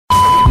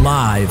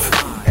Live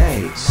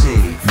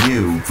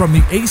ACU. from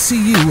the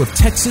ACU of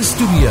Texas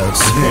Studios.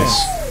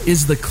 This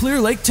is the Clear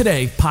Lake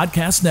Today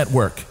Podcast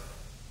Network.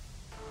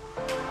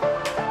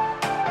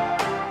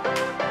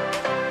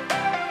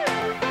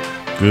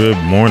 Good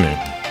morning,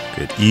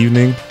 good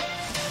evening,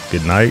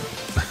 good night.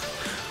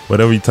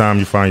 Whatever time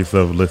you find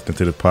yourself listening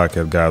to this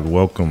podcast, guys,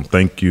 welcome.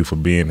 Thank you for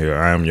being here.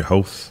 I am your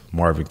host,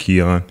 Marvin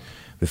Keon.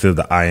 This is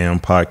the I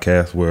Am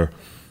Podcast, where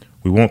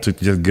we want to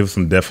just give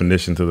some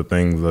definition to the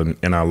things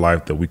in our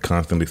life that we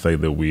constantly say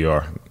that we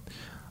are.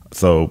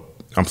 So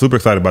I'm super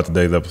excited about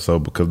today's episode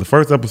because the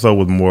first episode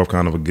was more of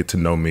kind of a get to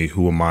know me.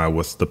 Who am I?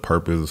 What's the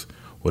purpose?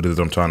 What is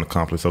it I'm trying to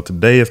accomplish? So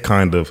today is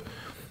kind of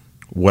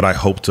what I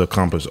hope to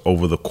accomplish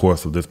over the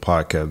course of this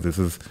podcast. This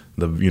is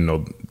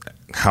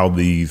how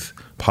these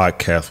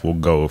podcasts will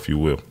go, if you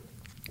will.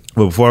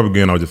 But before I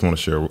begin, I just want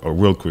to share a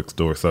real quick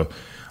story. So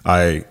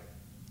I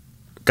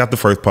got the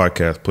first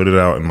podcast, put it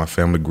out in my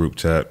family group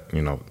chat.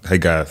 Hey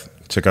guys,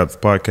 check out this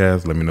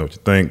podcast. Let me know what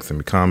you think. Send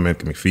me comments,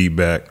 give me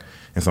feedback.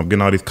 And so I'm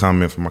getting all these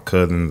comments from my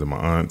cousins and my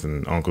aunts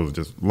and uncles.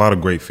 Just a lot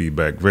of great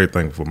feedback. Very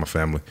thankful for my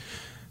family.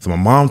 So my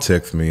mom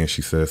texted me and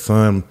she said,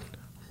 "Son,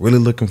 really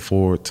looking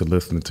forward to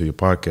listening to your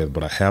podcast,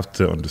 but I have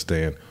to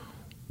understand,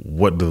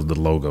 what does the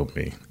logo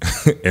mean?"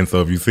 And so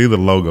if you see the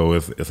logo,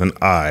 it's an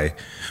eye,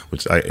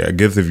 which I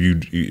guess if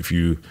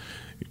you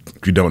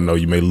don't know,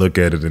 you may look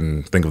at it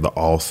and think of the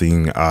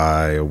all-seeing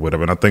eye or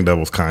whatever. And I think that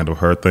was kind of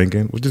her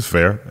thinking, which is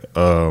fair.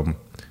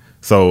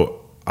 So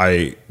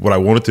what I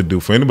wanted to do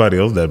for anybody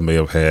else that may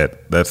have had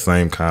that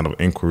same kind of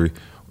inquiry,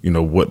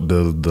 what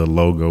does the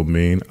logo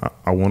mean?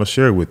 I want to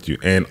share it with you.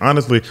 And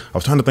honestly, I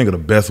was trying to think of the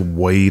best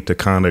way to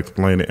kind of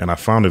explain it. And I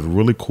found this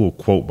really cool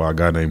quote by a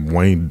guy named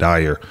Wayne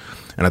Dyer.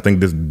 And I think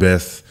this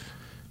best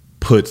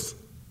puts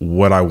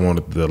what I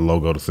wanted the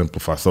logo to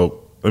simplify.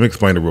 So let me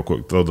explain it real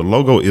quick. So the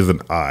logo is an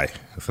eye.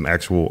 It's an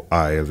actual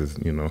eye, as is,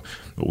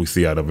 what we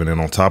see out of it.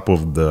 And on top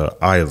of the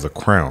eye is a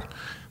crown.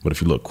 But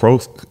if you look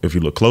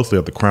closely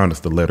at the crown,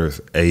 it's the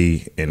letters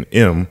A and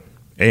M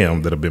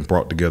that have been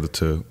brought together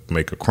to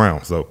make a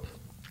crown. So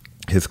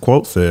his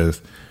quote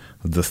says,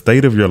 "The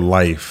state of your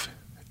life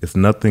is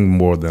nothing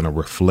more than a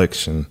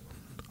reflection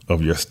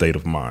of your state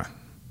of mind."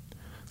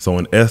 So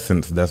in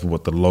essence, that's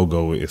what the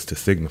logo is to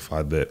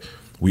signify, that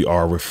we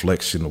are a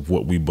reflection of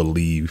what we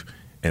believe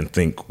and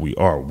think we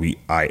are.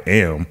 I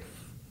am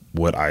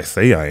what I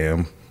say I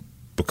am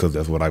because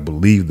that's what I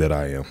believe that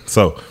I am.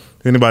 So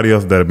anybody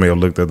else that may have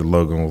looked at the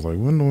logo and was like,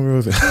 "What in the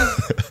world is it?"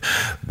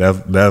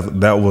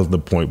 That was the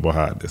point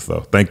behind this. So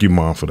thank you,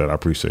 Mom, for that. I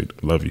appreciate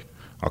it. Love you.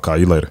 I'll call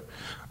you later.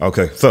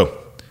 Okay, so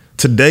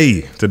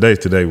today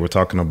we're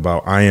talking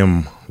about I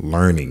am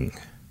learning.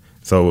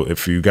 So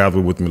if you guys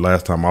were with me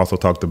last time, I also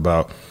talked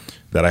about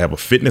that I have a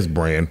fitness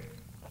brand,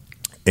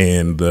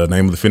 and the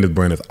name of the fitness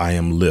brand is I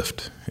Am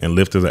Lift. And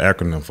Lift is an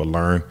acronym for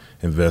learn,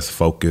 invest,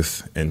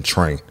 focus, and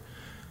train.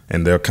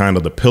 And they're kind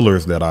of the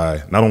pillars that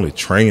I not only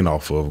train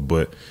off of,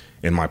 but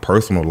in my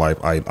personal life,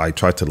 I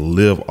try to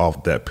live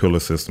off that pillar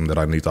system, that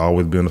I need to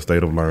always be in a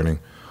state of learning,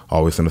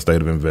 always in a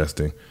state of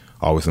investing,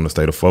 always in a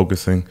state of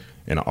focusing,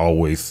 and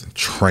always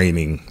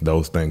training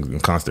those things in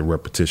constant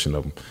repetition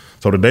of them.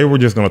 So today we're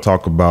just going to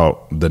talk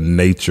about the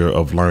nature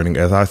of learning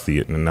as I see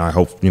it. And I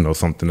hope,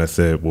 something that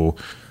said will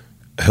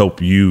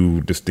help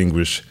you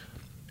distinguish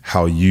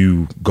how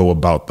you go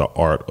about the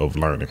art of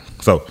learning.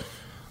 So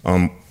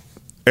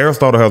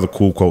Aristotle has a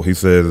cool quote. He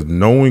says,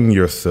 "Knowing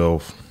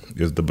yourself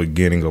is the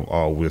beginning of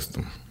all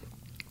wisdom."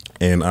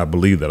 And I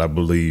believe that. I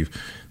believe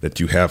that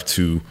you have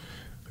to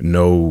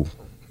know,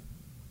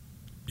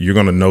 you're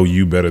going to know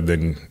you better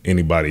than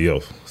anybody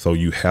else. So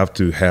you have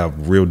to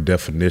have real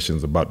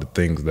definitions about the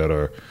things that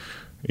are,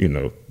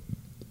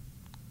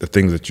 the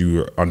things that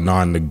you are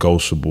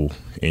non-negotiable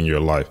in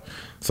your life.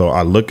 So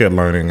I look at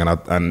learning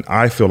and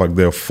I feel like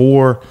there are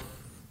four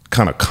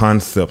kind of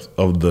concepts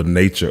of the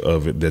nature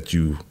of it that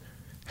you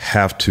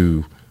have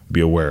to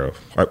be aware of.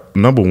 All right,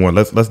 number one,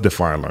 let's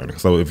define learning.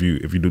 So if you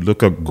do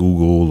look up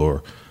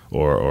Google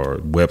or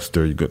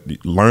Webster,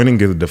 learning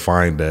is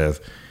defined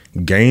as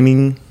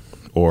gaining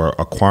or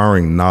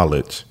acquiring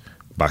knowledge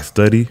by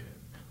study,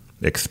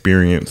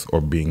 experience,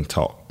 or being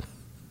taught.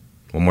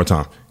 One more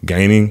time.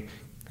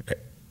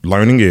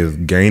 Learning is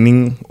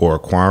gaining or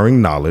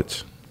acquiring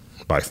knowledge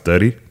by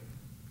study,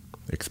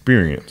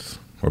 experience,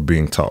 or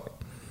being taught.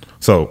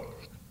 So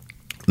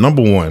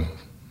number one,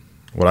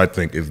 what I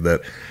think is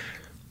that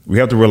we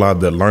have to realize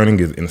that learning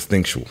is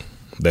instinctual,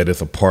 that it's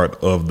a part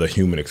of the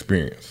human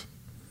experience.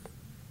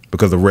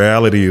 Because the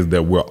reality is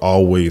that we're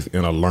always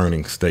in a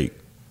learning state.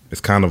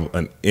 It's kind of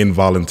an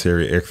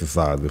involuntary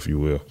exercise, if you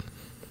will,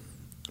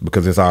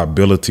 because it's our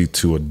ability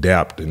to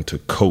adapt and to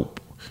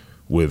cope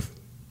with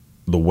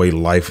the way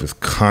life is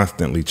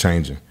constantly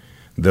changing.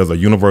 There's a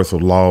universal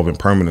law of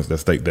impermanence that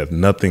states that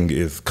nothing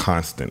is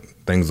constant.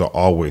 Things are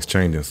always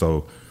changing.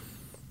 So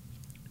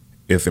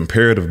it's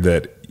imperative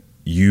that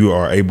you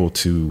are able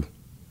to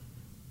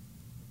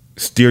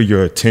steer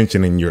your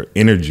attention and your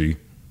energy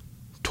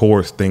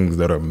towards things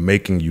that are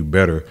making you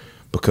better,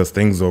 because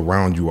things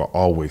around you are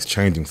always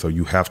changing. So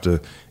you have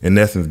to, in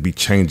essence, be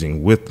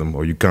changing with them,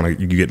 or you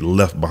get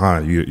left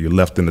behind. You're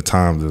left in the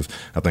times, as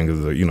I think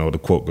as the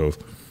quote goes.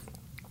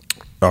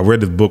 I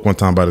read this book one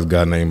time by this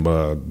guy named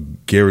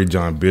Gary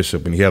John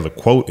Bishop, and he has a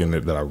quote in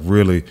it that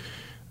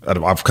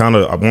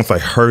once I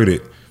heard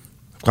it,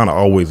 I've kind of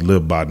always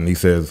lived by it. And he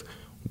says,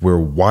 "We're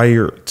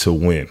wired to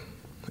win,"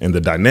 and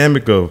the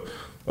dynamic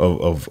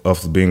of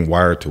us being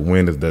wired to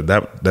win is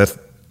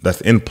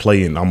that's in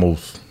play in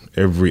almost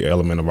every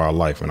element of our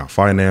life, in our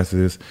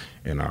finances,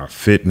 in our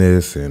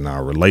fitness, in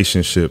our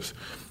relationships.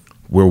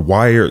 We're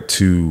wired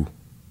to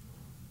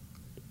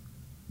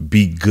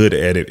be good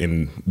at it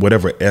in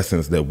whatever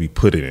essence that we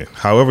put it in.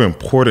 However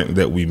important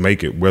that we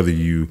make it, whether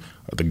you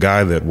are the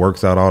guy that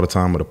works out all the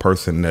time or the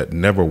person that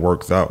never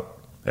works out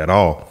at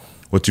all,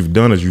 what you've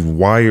done is you've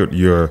wired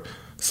your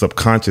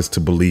subconscious to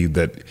believe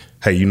that,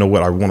 hey, you know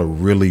what? I want to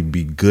really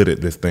be good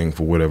at this thing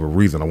for whatever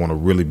reason. I want to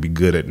really be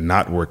good at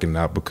not working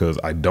out because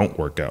I don't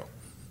work out.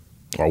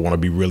 Or I want to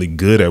be really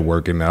good at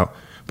working out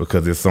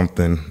because it's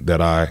something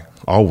that I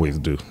always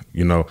do.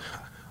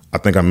 I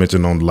think I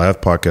mentioned on the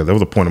last podcast, there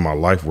was a point in my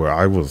life where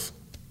I was,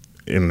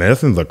 in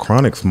essence, a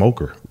chronic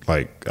smoker.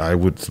 Like, I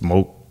would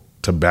smoke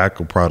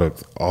tobacco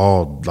products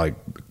all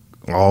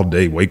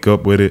day, wake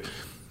up with it,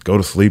 go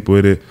to sleep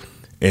with it.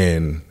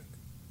 And it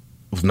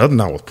was nothing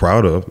I was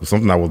proud of. It was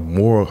something I was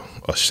more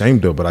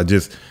ashamed of. But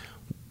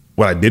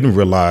what I didn't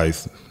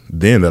realize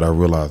then that I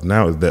realize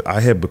now is that I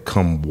had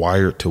become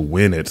wired to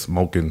win at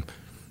smoking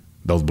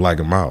those Black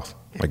 & Milds.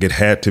 Like, it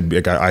had to be,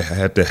 like, I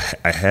had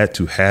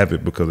to have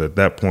it, because at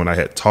that point I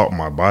had taught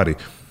my body.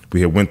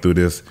 We had went through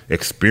this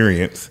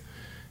experience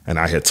and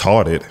I had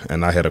taught it,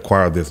 and I had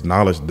acquired this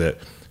knowledge that,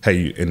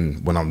 hey,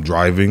 when I'm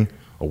driving,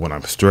 or when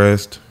I'm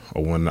stressed,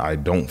 or when I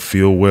don't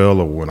feel well,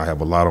 or when I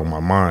have a lot on my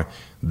mind,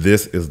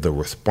 this is the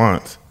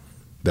response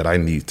that I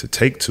need to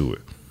take to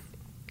it.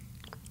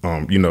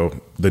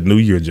 The new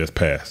year just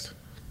passed,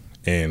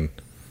 and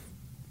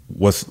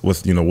what's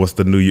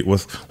the new year?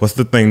 What's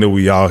the thing that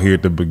we all hear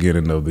at the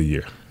beginning of the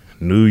year?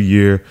 New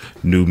year,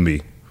 new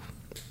me.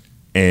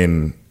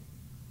 And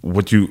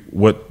what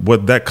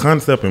that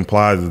concept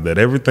implies is that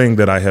everything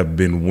that I have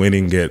been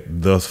winning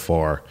at thus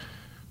far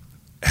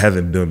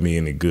hasn't done me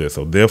any good.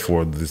 So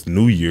therefore, this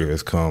new year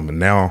has come, and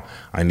now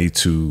I need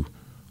to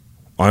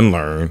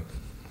unlearn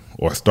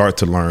or start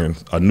to learn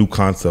a new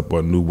concept or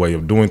a new way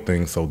of doing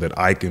things so that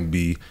I can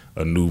be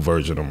a new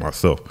version of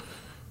myself.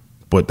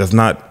 But that's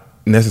not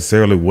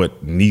necessarily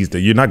what needs to.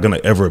 You're not going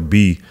to ever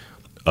be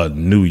a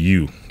new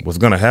you. What's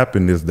going to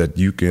happen is that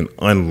you can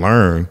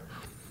unlearn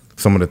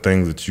some of the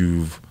things that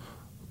you've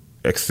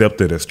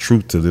accepted as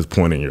truth to this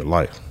point in your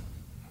life.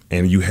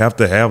 And you have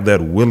to have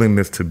that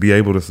willingness to be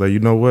able to say, you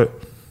know what?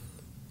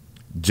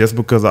 Just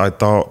because I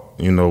thought,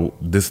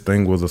 this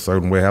thing was a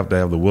certain way, I have to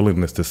have the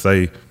willingness to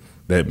say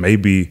that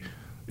maybe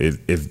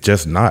it's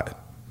just not.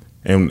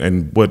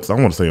 And what's, I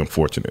want to say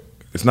unfortunate.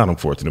 It's not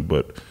unfortunate,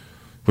 but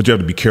what you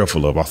have to be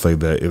careful of, I'll say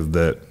that, is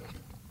that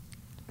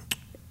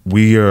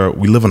we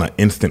live in an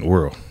instant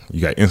world. You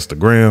got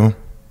Instagram,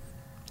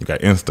 you got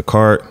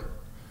Instacart.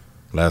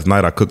 Last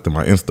night I cooked in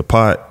my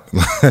Instapot.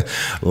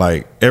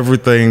 Like,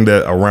 everything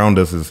that around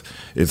us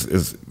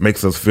is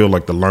makes us feel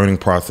like the learning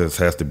process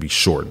has to be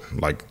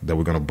shortened. Like, that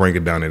we're gonna bring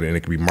it down and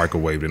it can be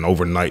microwaved, and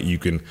overnight you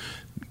can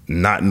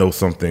not know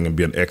something and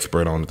be an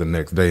expert on it the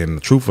next day. And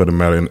the truth of the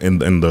matter,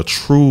 and the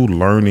true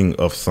learning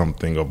of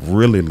something, of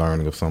really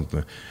learning of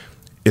something,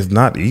 it's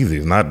not easy.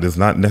 It's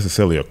not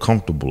necessarily a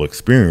comfortable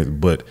experience,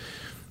 but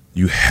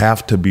you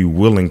have to be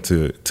willing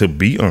to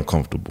be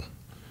uncomfortable.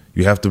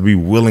 You have to be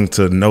willing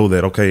to know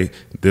that, okay,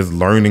 this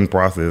learning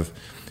process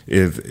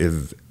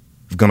is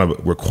going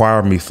to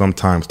require me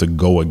sometimes to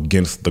go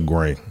against the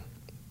grain.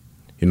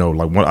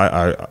 Like,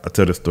 I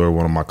tell this story of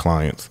one of my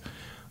clients,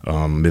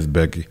 Miss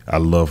Becky. I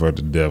love her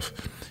to death.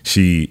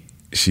 She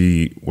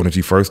when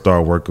she first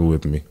started working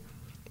with me,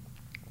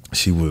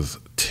 she was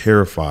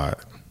terrified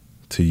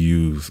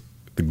to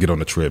get on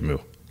the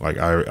treadmill. Like,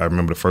 I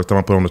remember the first time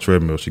I put on the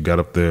treadmill, she got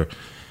up there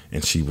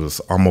and she was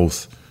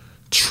almost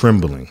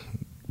trembling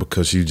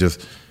because she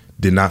just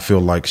did not feel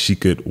like she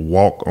could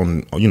walk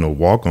on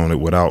it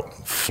without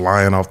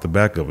flying off the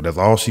back of it. That's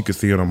all she could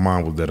see in her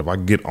mind, was that if I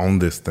get on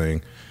this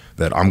thing,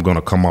 that I'm going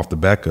to come off the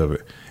back of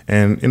it.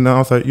 And I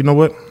was like, you know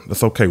what?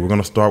 That's okay. We're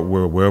going to start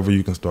wherever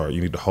you can start.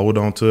 You need to hold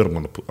on to it.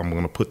 I'm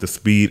going to put the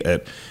speed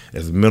at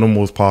as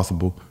minimal as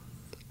possible.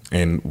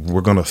 And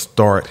we're going to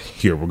start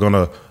here.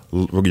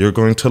 You're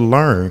going to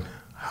learn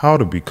how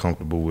to be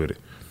comfortable with it.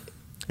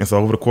 And so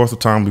over the course of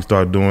time, we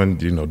started doing,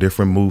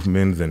 different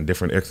movements and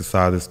different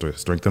exercises to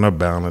strengthen our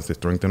balance, to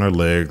strengthen our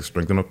legs,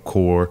 strengthen our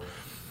core.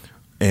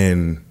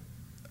 And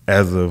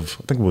as of,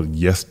 I think it was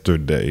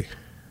yesterday,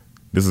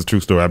 this is a true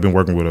story. I've been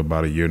working with her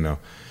about a year now.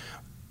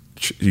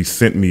 She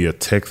sent me a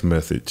text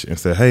message and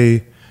said,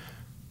 hey,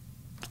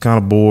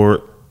 kind of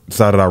bored,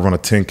 decided I'd run a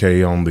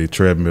 10K on the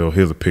treadmill.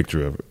 Here's a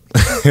picture of it.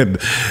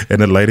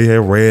 and the lady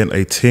had ran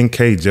a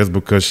 10K just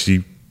because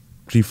she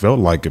felt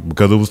like it,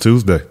 because it was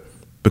Tuesday,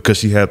 because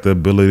she had the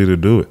ability to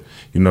do it.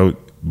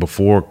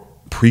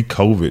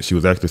 pre-COVID, she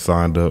was actually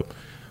signed up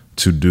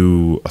to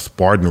do a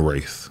Spartan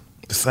race.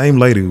 The same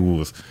lady who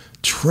was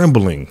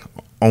trembling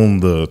on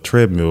the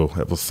treadmill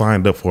was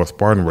signed up for a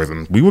Spartan race,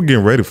 and we were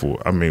getting ready for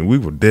it. I mean, we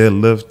were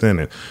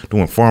deadlifting and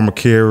doing farmer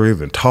carries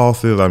and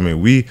tosses. I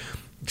mean,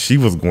 she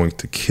was going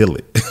to kill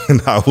it,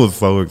 and I was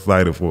so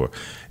excited for her.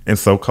 And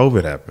so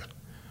COVID happened.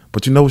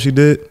 But you know what she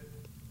did?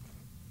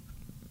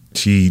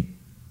 She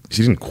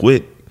didn't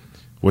quit.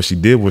 What she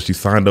did was she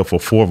signed up for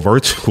 4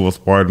 virtual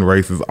Spartan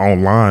races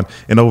online.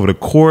 And over the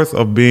course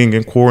of being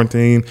in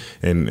quarantine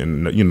and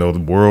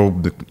the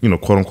world,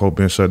 quote unquote,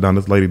 being shut down,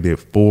 this lady did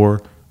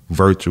 4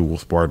 virtual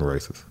Spartan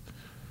races.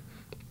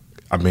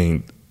 I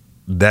mean,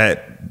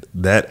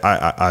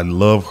 I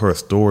love her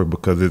story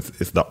because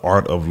it's the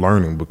art of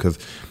learning. Because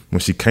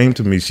when she came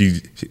to me,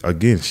 she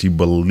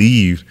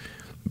believed,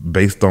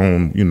 based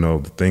on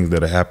the things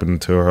that had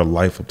happened to her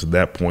life up to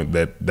that point,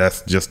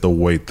 that's just the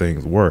way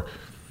things were.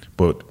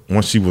 But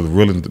once she was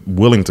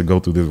willing to go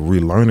through this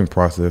relearning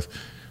process,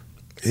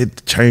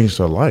 it changed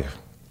her life.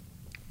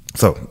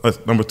 So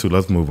number 2,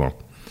 let's move on.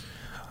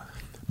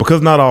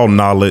 Because not all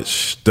knowledge,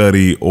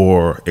 study,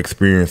 or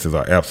experiences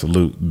are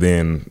absolute,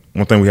 then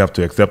one thing we have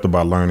to accept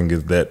about learning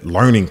is that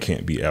learning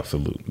can't be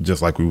absolute.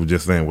 Just like we were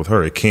just saying with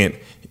her, it can't,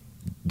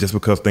 just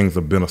because things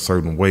have been a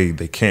certain way,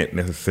 they can't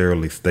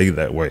necessarily stay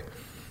that way.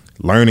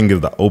 Learning is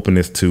the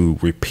openness to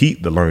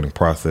repeat the learning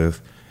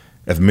process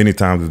as many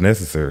times as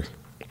necessary.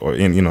 Or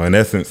in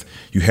essence,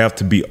 you have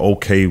to be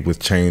okay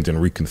with change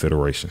and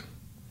reconsideration.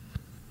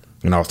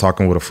 And I was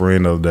talking with a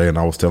friend the other day, and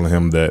I was telling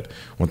him that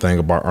one thing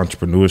about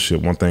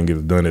entrepreneurship, one thing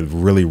it's done is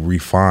really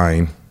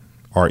refine,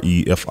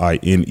 refine,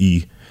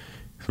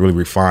 really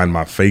refine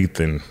my faith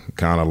and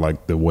kind of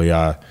like the way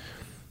I,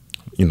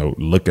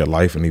 look at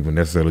life and even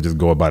necessarily just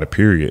go about it,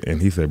 period.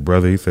 And he said,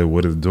 brother,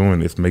 what it's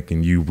doing, it's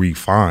making you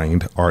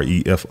refined,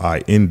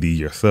 refind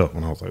yourself.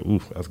 And I was like,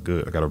 ooh, that's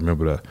good. I got to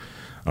remember that.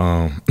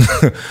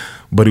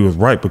 But he was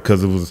right,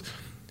 because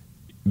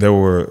there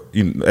were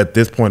at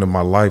this point in my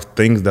life,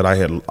 things that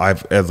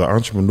I've as an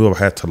entrepreneur, I've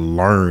had to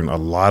learn a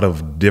lot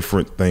of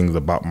different things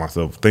about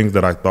myself, things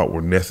that I thought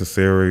were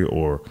necessary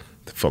or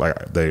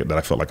that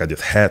I felt like I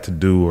just had to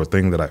do, or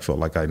things that I felt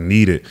like I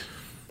needed.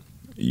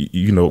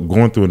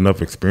 Going through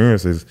enough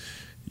experiences,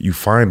 you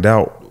find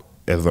out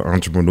as an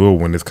entrepreneur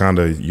when it's kind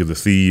of, you're the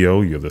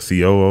CEO, you're the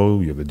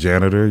COO, you're the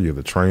janitor, you're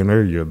the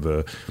trainer, you're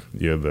the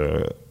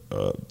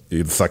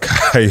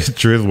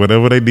psychiatrist,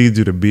 whatever they need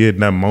you to be in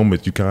that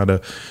moment,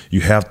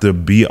 you have to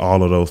be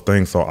all of those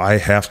things. So I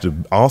have to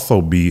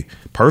also be,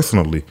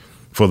 personally,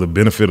 for the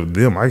benefit of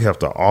them, I have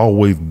to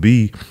always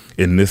be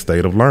in this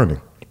state of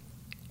learning.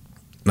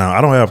 Now, I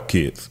don't have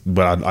kids,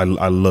 but I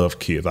love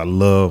kids. I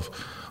love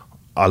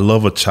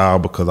a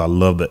child because I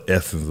love the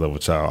essence of a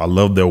child. I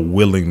love their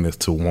willingness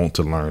to want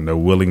to learn, their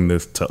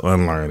willingness to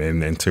unlearn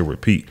and to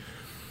repeat.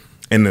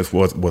 And this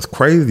what's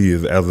crazy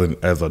is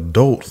as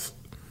adults,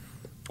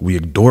 we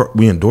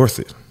endorse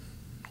it,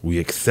 we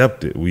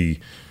accept it, we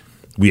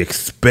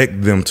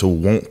expect them to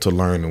want to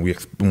learn,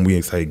 and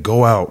we say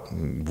go out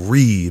and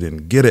read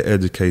and get an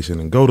education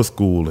and go to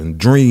school and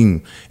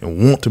dream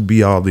and want to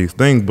be all these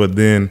things. But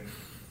then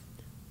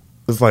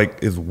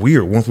it's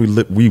weird. Once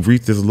we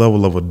reach this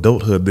level of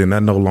adulthood, then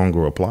that no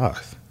longer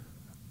applies.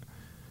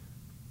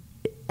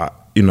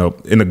 In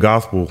the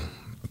gospel,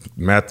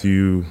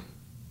 Matthew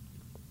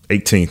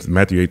 18,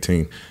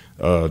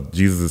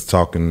 Jesus is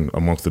talking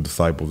amongst the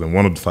disciples, and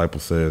one of the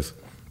disciples says,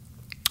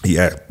 he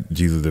asked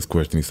Jesus this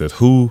question. He says,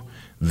 who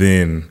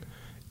then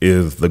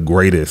is the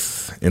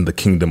greatest in the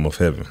kingdom of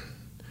heaven?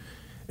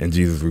 And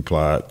Jesus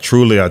replied,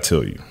 truly I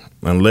tell you,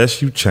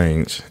 unless you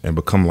change and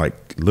become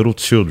like little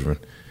children,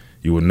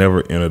 you will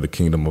never enter the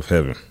kingdom of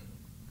heaven.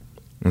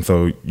 And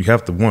so you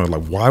have to wonder,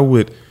 why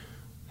would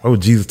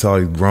Jesus tell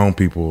these grown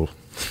people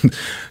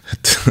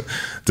to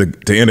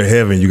enter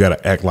heaven, you got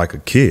to act like a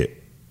kid?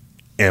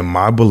 And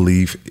my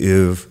belief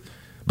is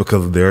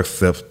because of their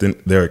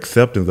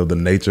acceptance of the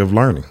nature of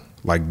learning.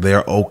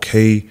 They're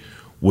okay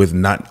with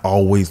not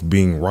always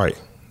being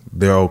right.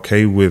 They're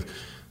okay with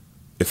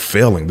it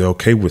failing. They're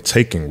okay with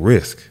taking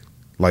risk.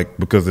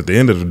 Because at the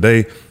end of the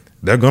day,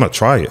 they're going to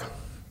try it.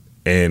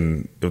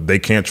 And if they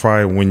can't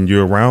try it when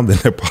you're around, then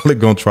they're probably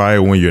going to try it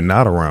when you're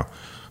not around.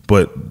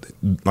 But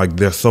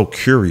they're so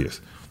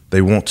curious.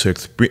 They want to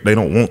they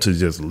don't want to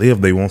just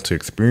live. They want to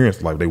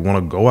experience life. They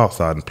want to go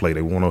outside and play.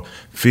 They want to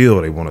feel.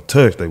 They want to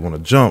touch. They want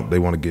to jump. They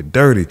want to get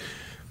dirty.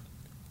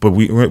 But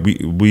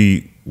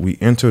we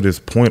enter this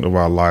point of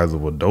our lives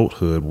of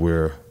adulthood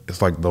where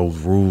it's like those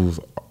rules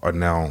are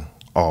now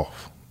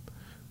off.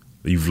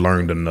 You've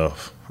learned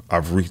enough.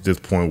 I've reached this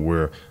point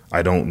where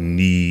I don't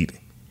need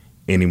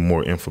any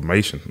more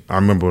information. I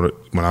remember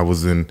when I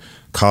was in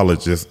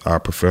college, our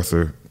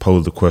professor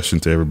posed a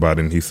question to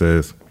everybody, and he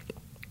says,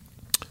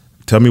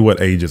 tell me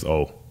what age is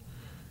old.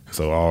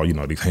 So all,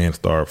 these hands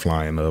start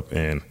flying up,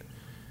 and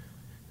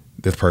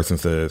this person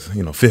says,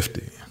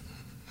 50. And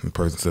the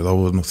person says,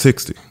 oh, it's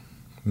 60.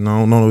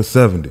 No, it's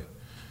 70.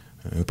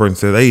 And the person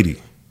says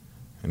 80.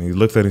 And he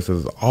looks at it and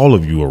says, all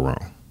of you are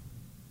wrong.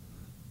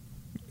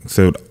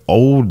 So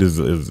old is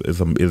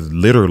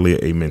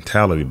literally a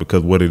mentality,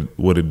 because what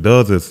it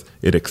does is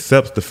it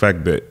accepts the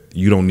fact that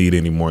you don't need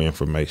any more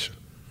information.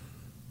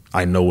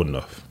 I know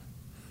enough.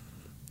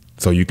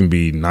 So you can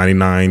be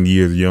 99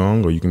 years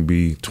young, or you can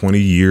be 20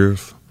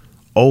 years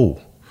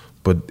old,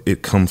 but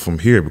it comes from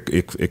here.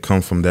 It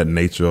comes from that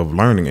nature of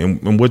learning.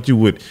 And what you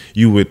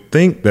would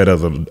think that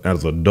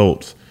as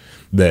adults,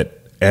 that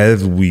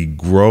as we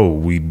grow,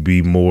 we'd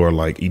be more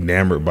like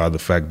enamored by the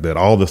fact that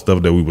all the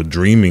stuff that we were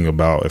dreaming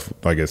about,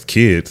 as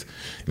kids,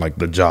 like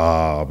the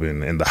job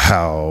and the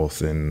house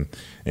and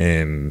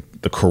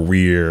the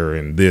career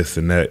and this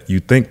and that, you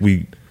think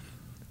we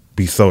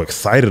be so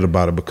excited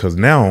about it because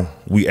now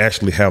we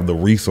actually have the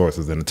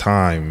resources and the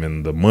time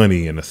and the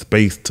money and the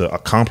space to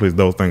accomplish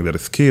those things that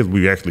as kids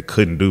we actually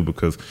couldn't do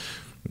because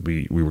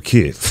we were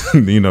kids.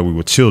 We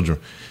were children.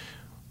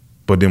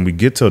 But then we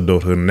get to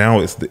adulthood, and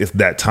now it's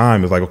that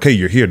time. It's like, okay,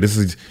 you're here. This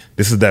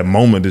is that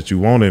moment that you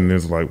wanted, and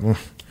it's like, well,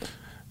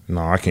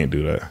 no, I can't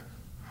do that.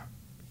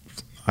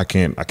 I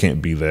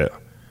can't be that.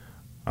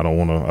 I don't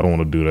want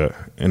to do that.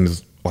 And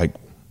it's like,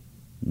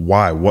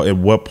 why? At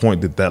what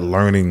point did that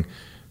learning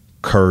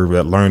curve,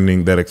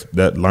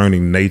 that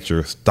learning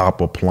nature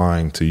stop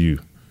applying to you?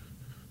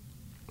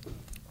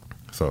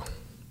 So,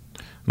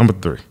 number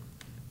 3.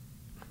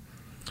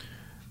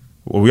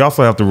 Well, we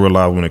also have to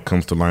realize when it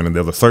comes to learning,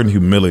 there's a certain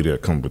humility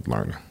that comes with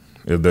learning.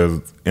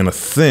 In a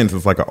sense,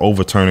 it's like an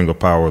overturning of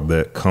power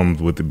that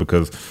comes with it,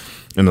 because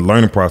in the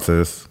learning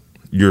process,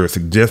 you're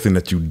suggesting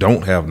that you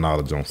don't have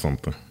knowledge on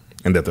something,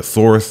 and that the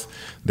source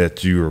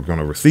that you're going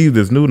to receive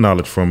this new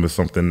knowledge from is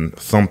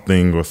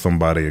something or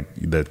somebody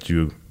that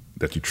you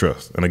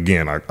trust. And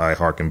again, I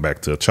harken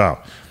back to a child.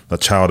 A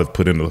child is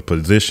put in a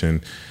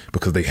position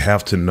because they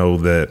have to know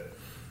that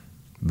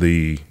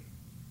the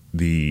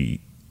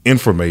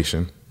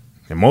information,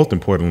 and most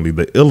importantly,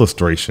 the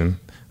illustration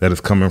that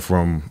is coming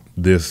from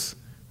this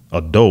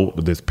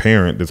adult, this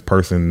parent, this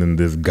person in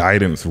this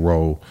guidance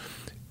role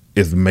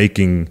is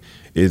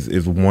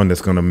one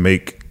that's going to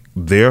make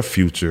their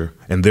future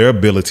and their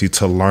ability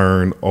to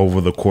learn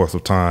over the course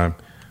of time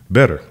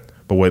better.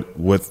 But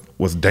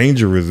what's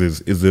dangerous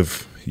is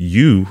if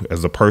you,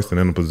 as a person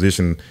in a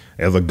position,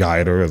 as a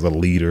guider, as a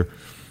leader,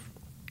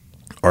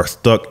 are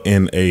stuck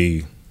in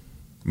a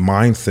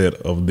mindset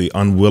of the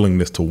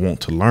unwillingness to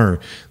want to learn,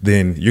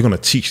 then you're going to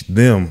teach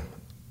them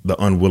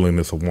the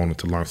unwillingness of wanting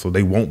to learn. So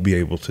they won't be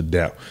able to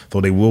adapt.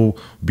 So they will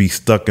be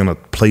stuck in a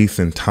place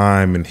and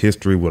time and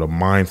history with a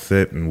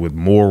mindset and with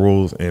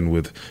morals and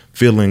with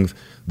feelings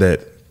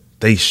that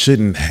they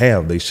shouldn't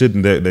have. It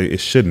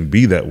shouldn't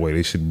be that way.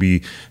 They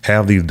should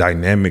have these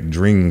dynamic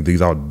dreams,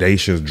 these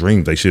audacious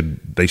dreams. They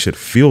should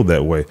feel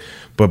that way.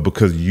 But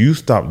because you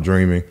stopped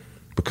dreaming,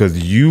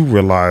 because you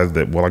realize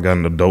that, well, I got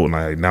an adult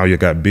and now you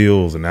got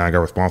bills and now I got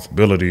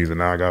responsibilities and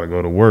now I got to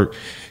go to work,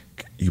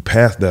 you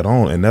pass that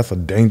on. And that's a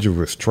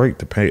dangerous trait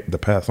to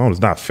pass on.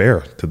 It's not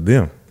fair to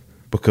them,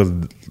 because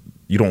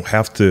you don't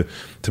have to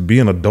be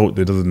an adult.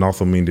 That doesn't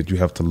also mean that you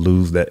have to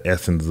lose that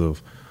essence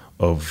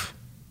of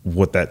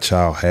what that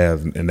child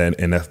has. And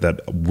that's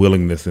that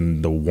willingness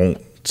and the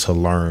want to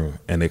learn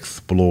and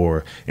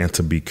explore and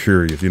to be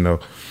curious.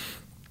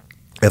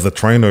 As a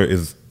trainer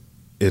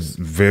it's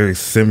very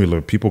similar.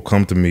 People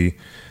come to me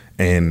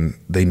and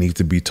they need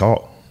to be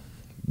taught.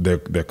 They're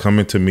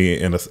coming to me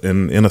in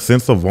a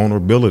sense of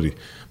vulnerability,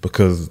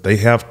 because they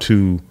have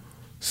to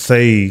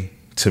say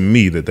to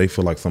me that they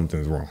feel like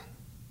something's wrong.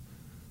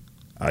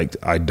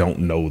 I don't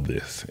know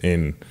this,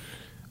 and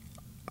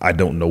I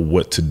don't know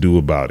what to do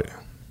about it.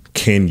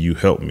 Can you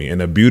help me?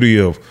 And the beauty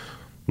of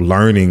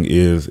learning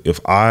is if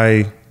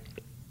I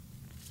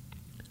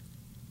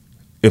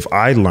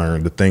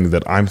learn the things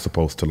that I'm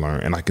supposed to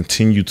learn, and I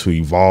continue to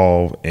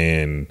evolve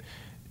and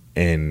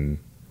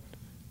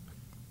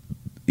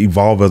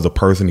evolve as a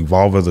person,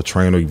 evolve as a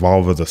trainer,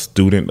 evolve as a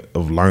student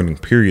of learning,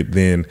 period,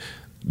 then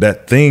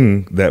that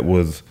thing that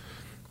was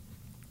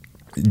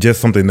just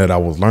something that I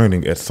was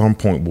learning at some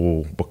point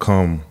will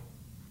become,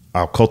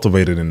 I'll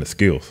cultivate it into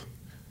skills.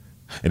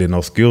 And then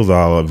those skills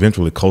I'll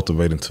eventually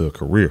cultivate into a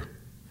career.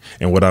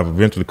 And what I've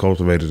eventually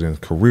cultivated in a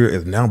career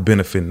is now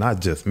benefit not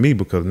just me,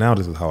 because now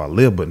this is how I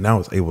live, but now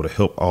it's able to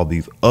help all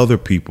these other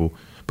people,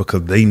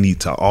 because they need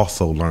to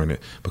also learn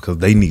it, because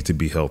they need to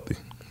be healthy.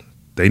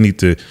 They need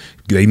to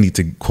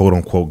quote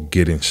unquote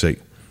get in shape.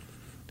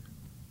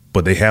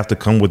 But they have to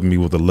come with me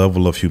with a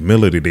level of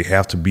humility. They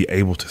have to be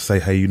able to say,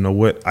 hey, you know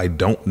what? I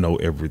don't know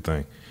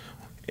everything.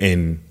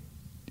 And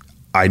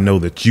I know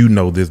that you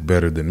know this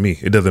better than me.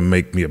 It doesn't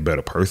make me a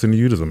better person to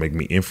you. It doesn't make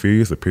me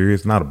inferior, superior.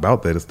 It's not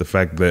about that. It's the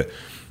fact that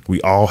we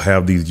all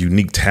have these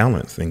unique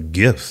talents and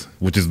gifts,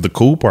 which is the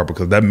cool part,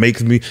 because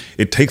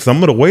it takes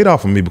some of the weight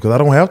off of me, because I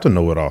don't have to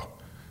know it all.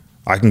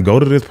 I can go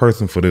to this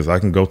person for this. I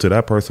can go to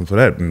that person for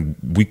that. And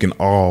we can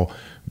all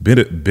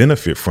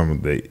benefit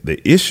from it.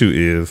 The issue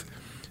is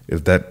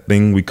that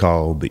thing we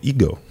call the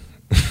ego.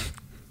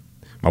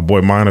 My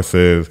boy Minor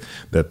says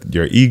that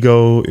your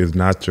ego is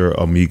not your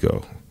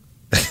amigo.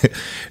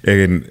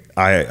 And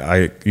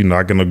I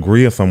can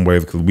agree in some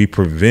ways, because we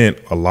prevent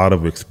a lot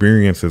of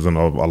experiences and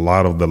a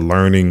lot of the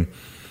learning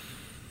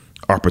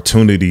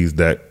opportunities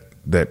that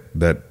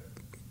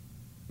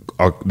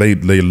are they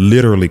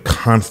literally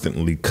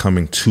constantly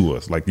coming to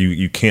us. Like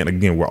you can't,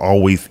 again, we're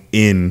always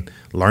in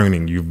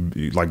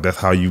learning. Like that's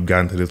how you've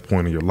gotten to this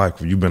point in your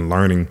life. You've been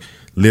learning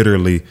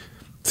literally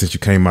since you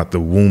came out the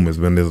womb. It's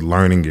been this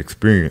learning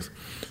experience.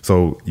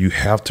 So you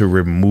have to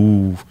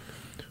remove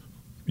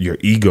your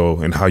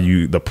ego and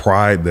the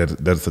pride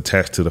that's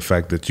attached to the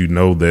fact that you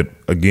know that,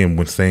 again,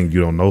 when saying you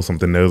don't know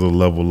something, there's a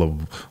level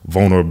of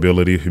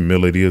vulnerability,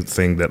 humility,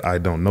 saying that I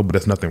don't know, but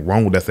there's nothing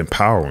wrong with that. That's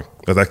empowering.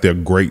 That's actually a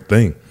great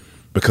thing,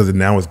 because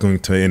now it's going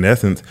to, in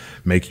essence,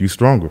 make you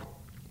stronger.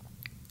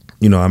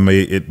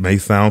 It may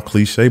sound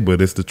cliche,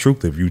 but it's the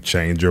truth. If you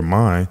change your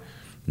mind,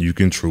 you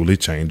can truly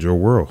change your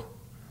world.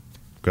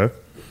 Okay?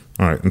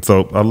 All right. And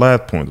so the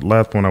last point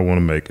I want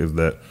to make is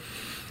that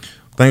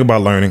think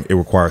about learning. It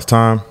requires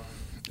time.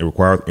 It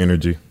requires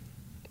energy,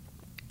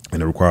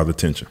 and it requires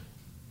attention.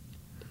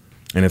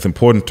 And it's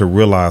important to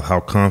realize how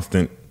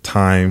constant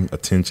time,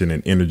 attention,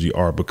 and energy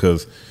are,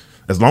 because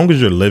as long as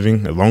you're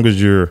living, as long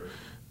as you're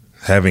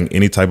having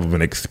any type of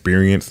an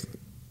experience,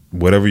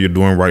 whatever you're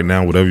doing right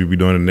now, whatever you'll be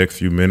doing in the next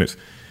few minutes,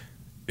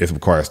 it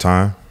requires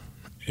time,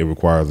 it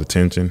requires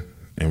attention,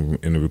 and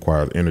it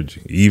requires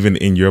energy. Even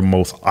in your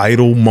most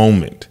idle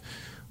moment,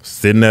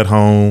 sitting at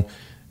home,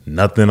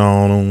 nothing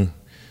on,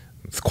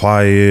 it's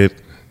quiet,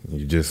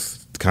 you just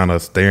kind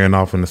of staring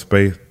off into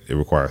space, it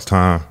requires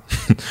time,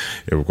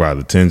 it requires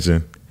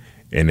attention,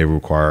 and it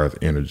requires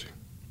energy.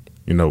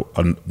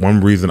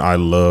 One reason I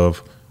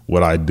love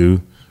what I do,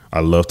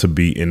 I love to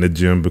be in the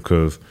gym,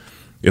 because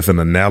it's an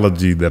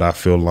analogy that I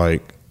feel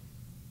like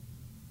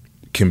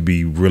can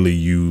be really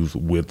used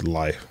with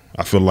life.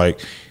 I feel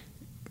like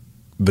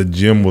the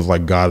gym was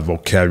like God's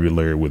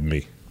vocabulary with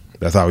me.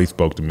 That's how he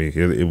spoke to me.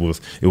 It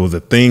was a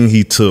thing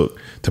he took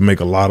to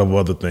make a lot of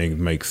other things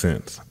make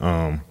sense.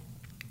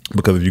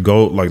 Because if you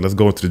go, let's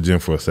go into the gym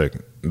for a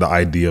second. The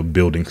idea of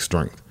building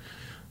strength.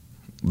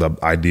 The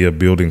idea of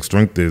building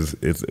strength is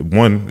it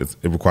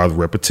requires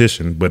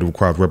repetition, but it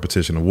requires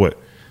repetition of what?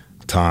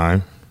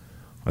 Time,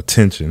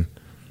 attention,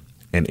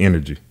 and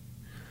energy.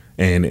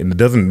 And it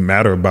doesn't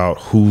matter about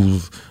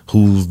who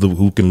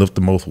can lift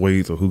the most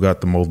weights or who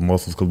got the most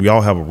muscles, because we all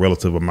have a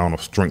relative amount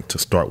of strength to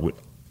start with.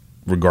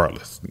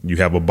 Regardless, you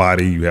have a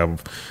body, you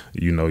have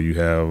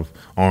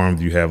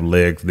arms, you have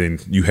legs, then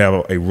you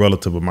have a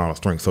relative amount of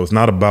strength. So it's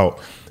not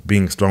about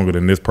being stronger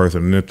than this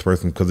person and this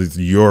person, because it's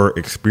your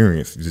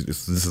experience.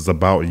 This is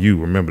about you.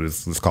 Remember,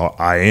 this is called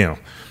I am.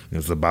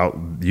 It's about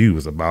you.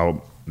 It's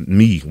about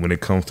me when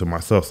it comes to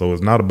myself. So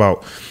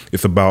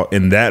it's about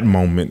in that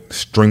moment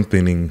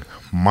strengthening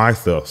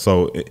myself.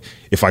 So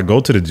if I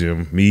go to the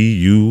gym, me,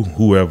 you,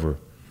 whoever,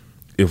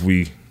 if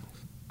we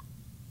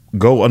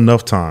go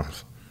enough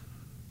times,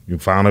 you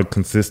find a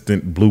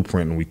consistent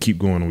blueprint, and we keep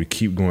going and we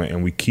keep going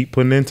and we keep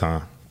putting in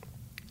time,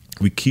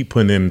 we keep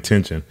putting in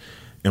attention,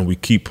 and we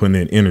keep putting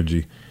in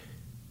energy,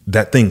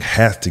 that thing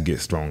has to get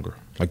stronger.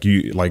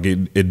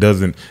 It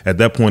doesn't, at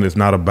that point, it's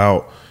not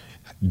about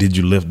did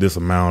you lift this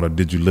amount or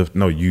did you lift,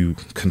 no, you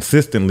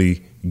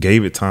consistently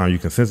gave it time, you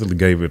consistently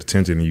gave it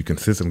attention, and you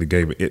consistently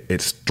gave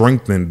it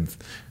strengthened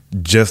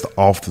just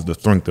off the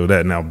strength of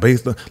that. Now,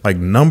 based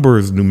on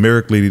numbers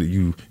numerically,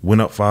 you went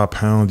up 5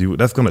 pounds,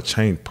 that's going to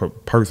change per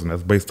person.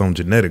 That's based on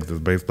genetics. It's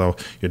based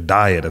off your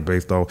diet. It's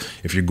based off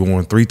if you're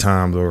going 3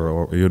 times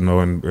or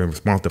in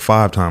response to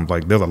 5 times.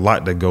 There's a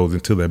lot that goes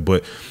into that.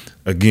 But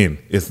again,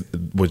 it's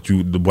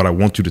what I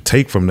want you to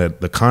take from that,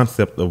 the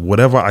concept of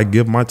whatever I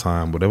give my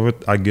time, whatever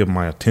I give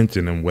my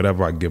attention, and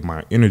whatever I give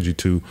my energy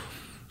to,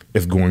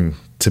 is going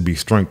to be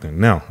strengthened.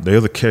 Now,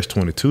 there's a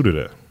catch-22 to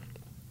that,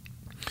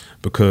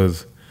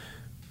 because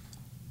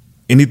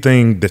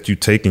anything that you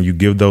take and you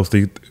give those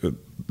things,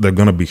 they're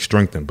going to be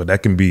strengthened. But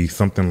that can be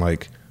something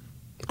like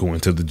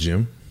going to the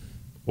gym,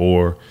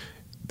 or,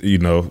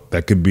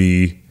 that could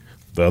be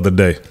the other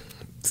day.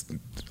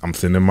 I'm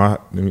sitting in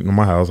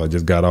my house. I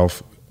just got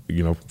off,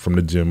 from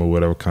the gym or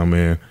whatever, come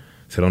in,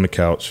 sit on the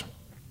couch,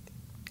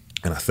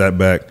 and I sat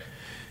back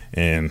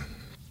and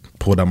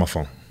pulled out my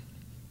phone.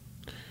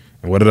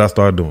 And what did I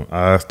start doing?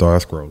 I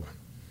started scrolling.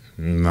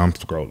 And I'm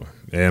scrolling.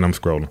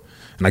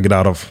 And I get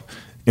out of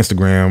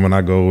Instagram and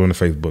I go into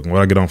Facebook. And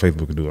what I get on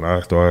Facebook and do, and I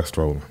start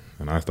scrolling.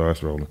 And I start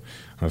scrolling.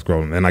 I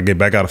scrolling. And I get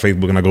back out of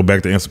Facebook and I go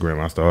back to Instagram.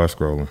 And I start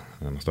scrolling.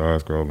 And I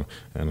start scrolling.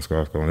 And I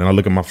start scrolling. Then I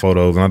look at my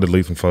photos and I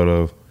delete some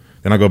photos.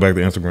 Then I go back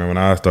to Instagram and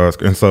I start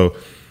scrolling. And so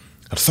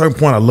at a certain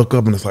point I look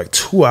up and it's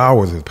 2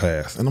 hours has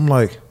passed. And I'm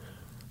like,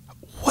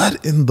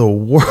 what in the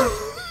world?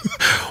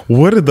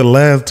 Where did the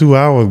last 2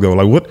 hours go?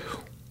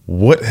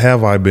 What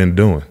have I been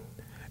doing?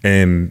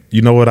 And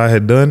you know what I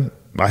had done?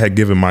 I had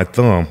given my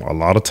thumb a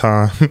lot of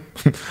time,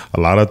 a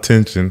lot of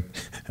attention,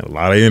 and a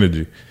lot of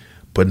energy,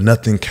 but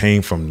nothing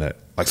came from that.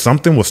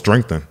 Something was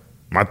strengthened.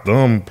 My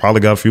thumb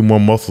probably got a few more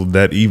muscles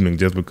that evening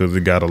just because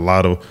it got a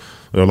lot of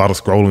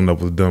scrolling that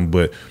was done.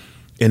 But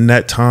in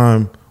that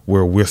time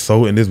where we're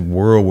so in this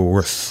world where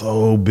we're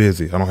so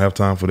busy, I don't have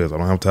time for this, I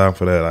don't have time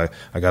for that,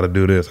 I got to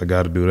do this, I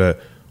got to do that.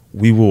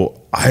 We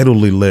will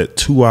idly let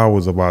 2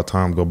 hours of our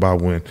time go by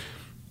when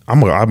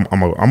I'm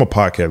a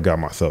podcast guy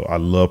myself. I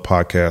love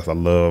podcasts. I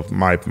love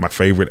my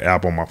favorite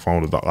app on my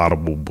phone is the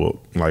Audible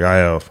book. Like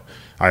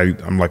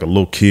I'm like a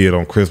little kid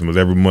on Christmas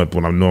every month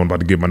when I know I'm about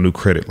to get my new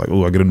credit. Like,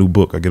 oh, I get a new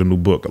book.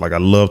 Like I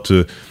love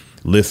to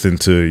listen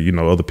to,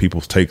 other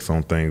people's takes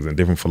on things and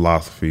different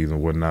philosophies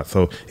and whatnot.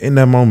 So in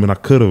that moment, I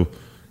could have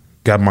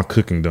got my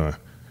cooking done.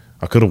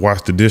 I could have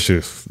washed the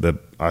dishes that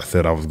I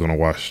said I was going to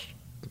wash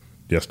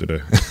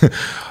yesterday.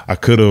 I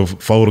could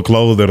have folded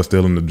clothes that are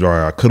still in the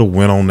dryer. I could have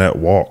went on that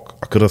walk.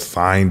 I could have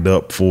signed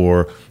up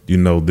for,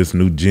 this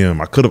new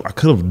gym. I could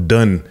have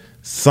done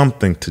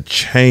something to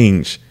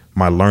change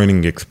my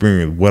learning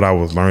experience, what I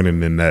was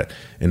learning in that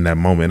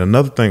moment. And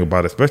another thing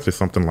about it, especially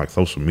something like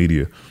social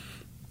media,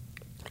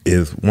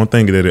 is one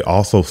thing that it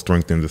also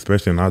strengthens,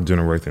 especially in our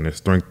generation, it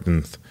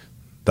strengthens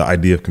the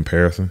idea of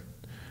comparison.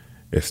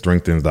 It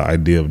strengthens the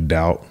idea of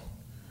doubt,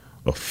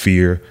 of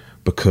fear,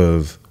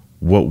 because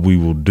what we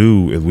will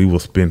do is we will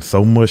spend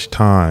so much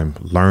time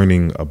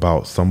learning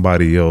about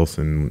somebody else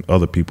and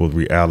other people's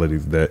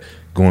realities that,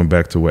 going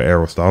back to what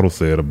Aristotle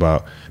said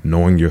about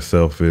knowing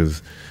yourself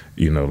is,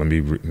 let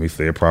me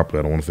say it properly.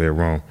 I don't want to say it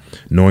wrong.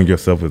 Knowing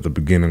yourself is the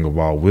beginning of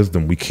all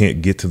wisdom. We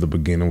can't get to the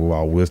beginning of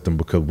all wisdom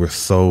because we're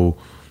so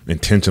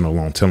intentional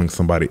on telling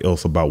somebody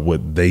else about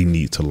what they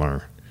need to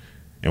learn.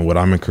 And what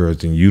I'm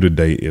encouraging you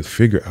today is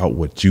figure out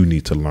what you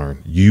need to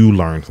learn. You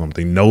learn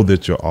something. Know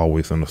that you're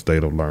always in a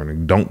state of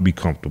learning. Don't be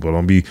comfortable.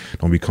 Don't be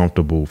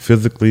comfortable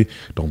physically.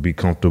 Don't be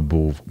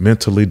comfortable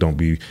mentally. Don't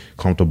be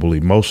comfortable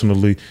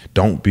emotionally.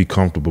 Don't be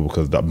comfortable,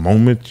 because the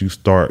moment you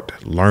start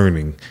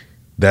learning,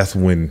 that's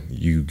when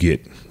you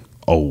get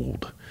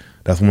old.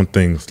 That's when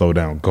things slow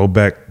down. Go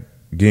back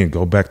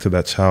to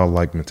that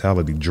childlike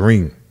mentality.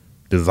 Dream,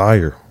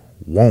 desire,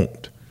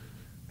 want,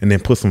 and then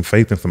put some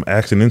faith and some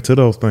action into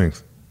those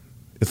things.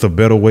 It's a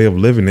better way of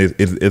living.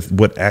 It's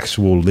what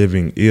actual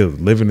living is.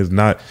 Living is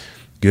not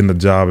getting a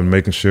job and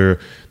making sure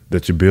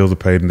that your bills are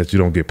paid and that you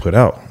don't get put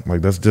out.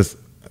 Like, that's just,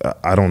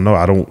 I don't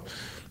know.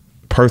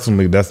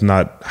 Personally, that's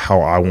not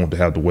how I want to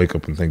have to wake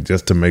up and think,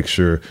 just to make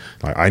sure,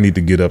 like, I need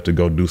to get up to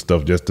go do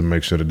stuff just to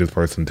make sure that this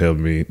person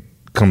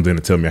comes in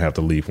and tell me I have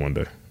to leave one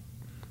day.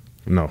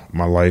 No,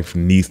 my life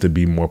needs to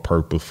be more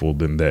purposeful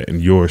than that. And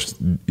yours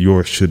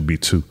should be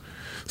too.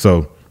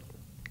 So,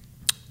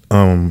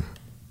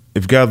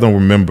 if you guys don't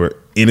remember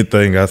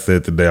anything I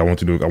said today, I want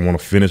to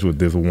finish with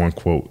this one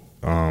quote.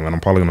 And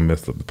I'm probably going to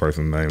mess up the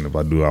person's name. If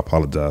I do, I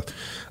apologize.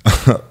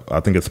 I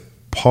think it's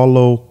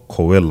Paulo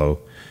Coelho.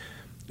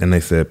 And they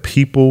said,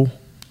 people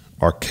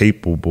are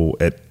capable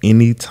at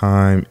any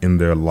time in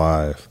their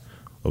lives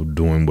of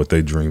doing what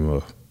they dream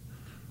of.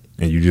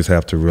 And you just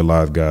have to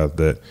realize, guys,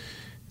 that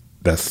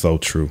that's so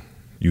true.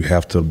 You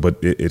have to, but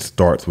it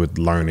starts with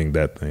learning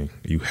that thing.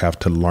 You have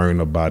to learn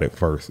about it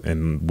first.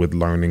 And with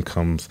learning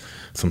comes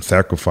some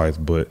sacrifice,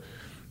 but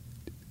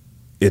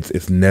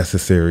it's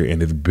necessary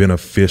and it's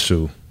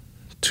beneficial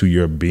to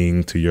your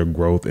being, to your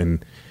growth,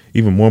 and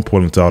even more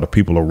important, to all the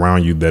people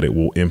around you that it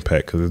will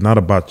impact. Because it's not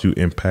about you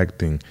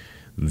impacting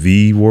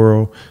the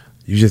world.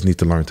 You just need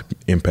to learn to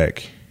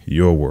impact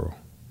your world.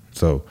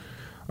 So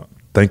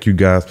thank you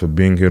guys for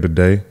being here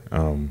today.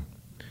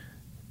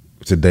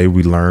 Today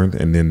we learned,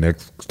 and then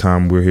next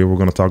time we're here, we're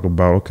going to talk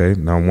about, okay,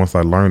 now once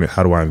I learn it,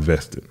 how do I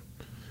invest it?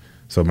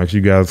 So make sure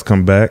you guys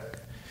come back.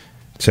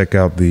 Check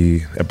out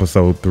the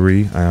episode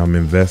 3, I Am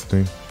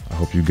Investing. I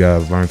hope you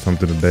guys learned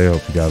something today. I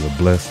hope you guys are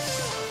blessed.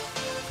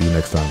 See you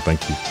next time.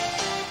 Thank you.